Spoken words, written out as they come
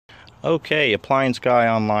Okay, Appliance Guy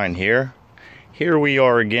Online here. Here we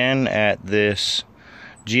are again at this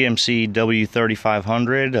GMC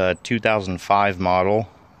W3500, 2005 model,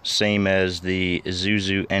 same as the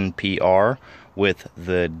Isuzu NPR with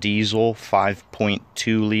the diesel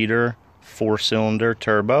 5.2 liter 4-cylinder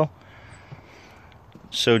turbo.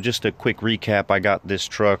 So just a quick recap, I got this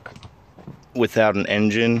truck without an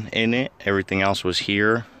engine in it. Everything else was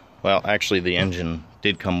here. Well, actually the engine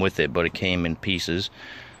did come with it, but it came in pieces.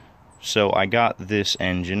 So I got this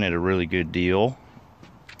engine at a really good deal.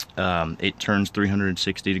 It turns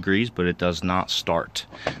 360 degrees, but it does not start.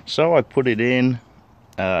 So I put it in,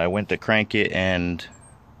 I went to crank it, and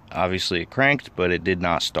obviously it cranked, but it did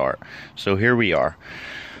not start. So here we are.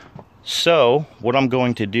 So what I'm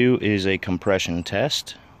going to do is a compression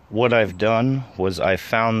test. What I've done was I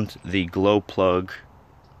found the glow plugs,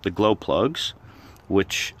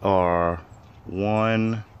 which are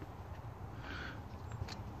 1,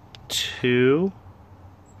 2,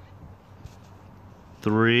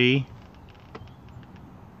 3,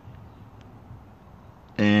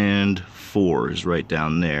 and 4 is right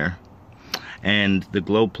down there. And the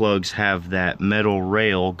glow plugs have that metal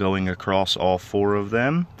rail going across all 4 of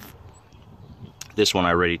them. This one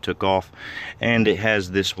I already took off, and it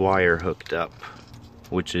has this wire hooked up,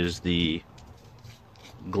 which is the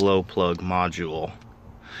glow plug module.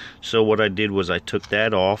 So what I did was I took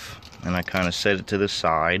that off and I kind of set it to the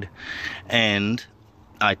side, and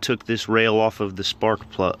I took this rail off of the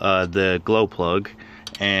the glow plug,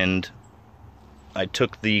 and I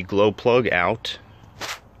took the glow plug out,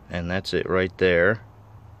 and that's it right there.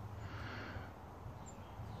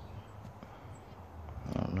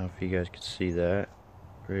 I don't know if you guys can see that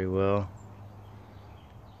very well.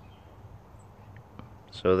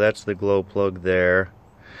 So that's the glow plug there.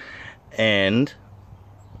 And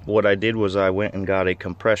what I did was I went and got a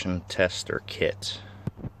compression tester kit.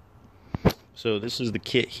 So this is the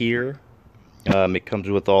kit here. It comes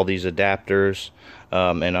with all these adapters,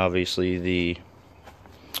 and obviously the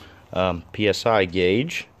PSI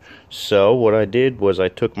gauge. So what I did was I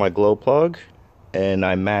took my glow plug and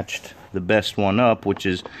I matched the best one up, which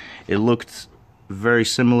is, it looked very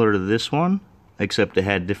similar to this one, except it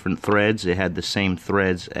had different threads. It had the same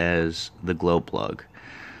threads as the glow plug.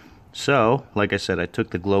 So, like I said, I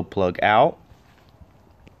took the glow plug out,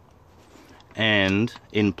 and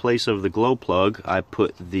in place of the glow plug, I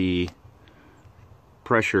put the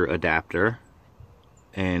pressure adapter,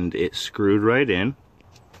 and it screwed right in.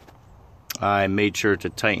 I made sure to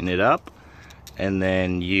tighten it up, and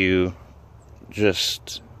then you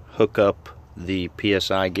just hook up the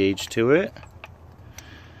PSI gauge to it.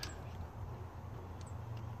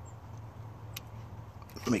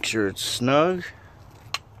 Make sure it's snug.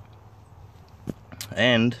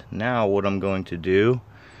 And now what I'm going to do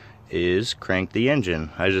is crank the engine.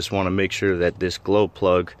 I just want to make sure that this glow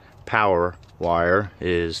plug power wire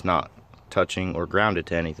is not touching or grounded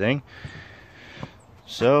to anything.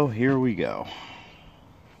 So here we go.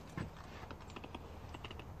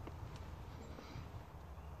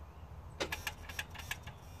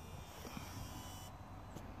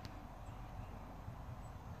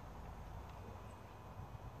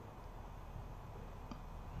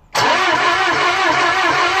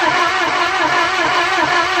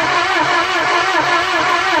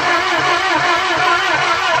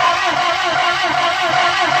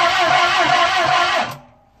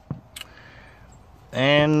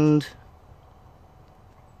 And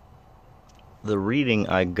the reading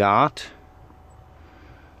I got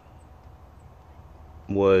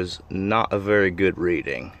was not a very good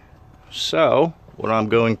reading. So what I'm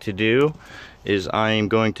going to do is I am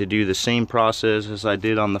going to do the same process as I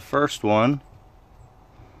did on the first one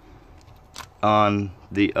on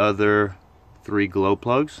the other 3 glow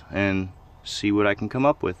plugs and see what I can come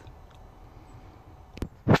up with.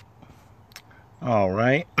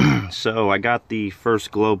 Alright, so I got the first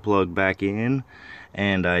glow plug back in,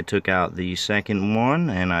 and I took out the second one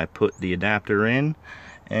and I put the adapter in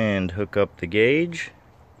and hook up the gauge,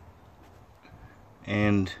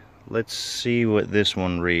 and let's see what this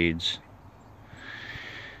one reads.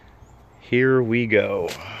 Here we go.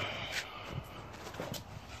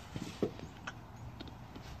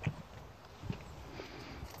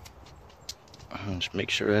 Just make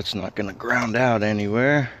sure that's not going to ground out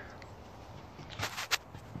anywhere.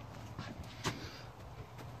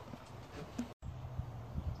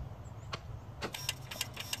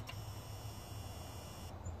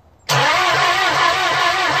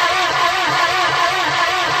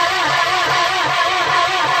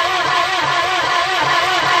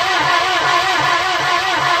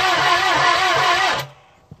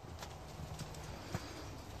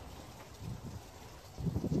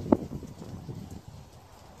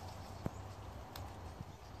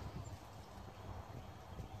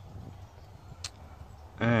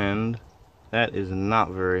 That is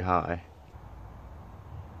not very high.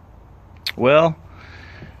 Well,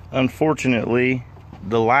 unfortunately,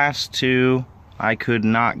 the last two I could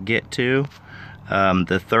not get to.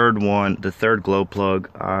 The third glow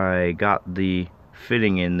plug, I got the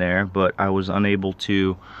fitting in there, but I was unable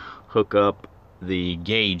to hook up the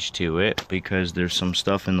gauge to it because there's some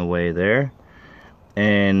stuff in the way there.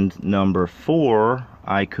 And number 4,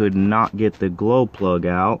 I could not get the glow plug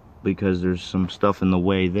out because there's some stuff in the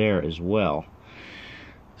way there as well.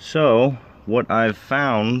 So what I've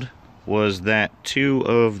found was that 2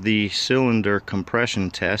 of the cylinder compression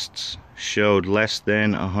tests showed less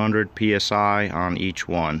than 100 psi on each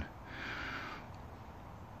one.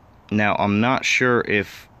 Now I'm not sure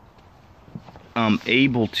if I'm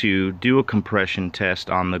able to do a compression test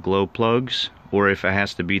on the glow plugs or if it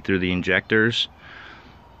has to be through the injectors.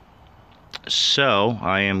 So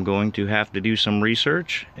I am going to have to do some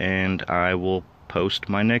research, and I will post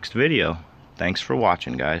my next video. Thanks for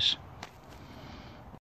watching, guys.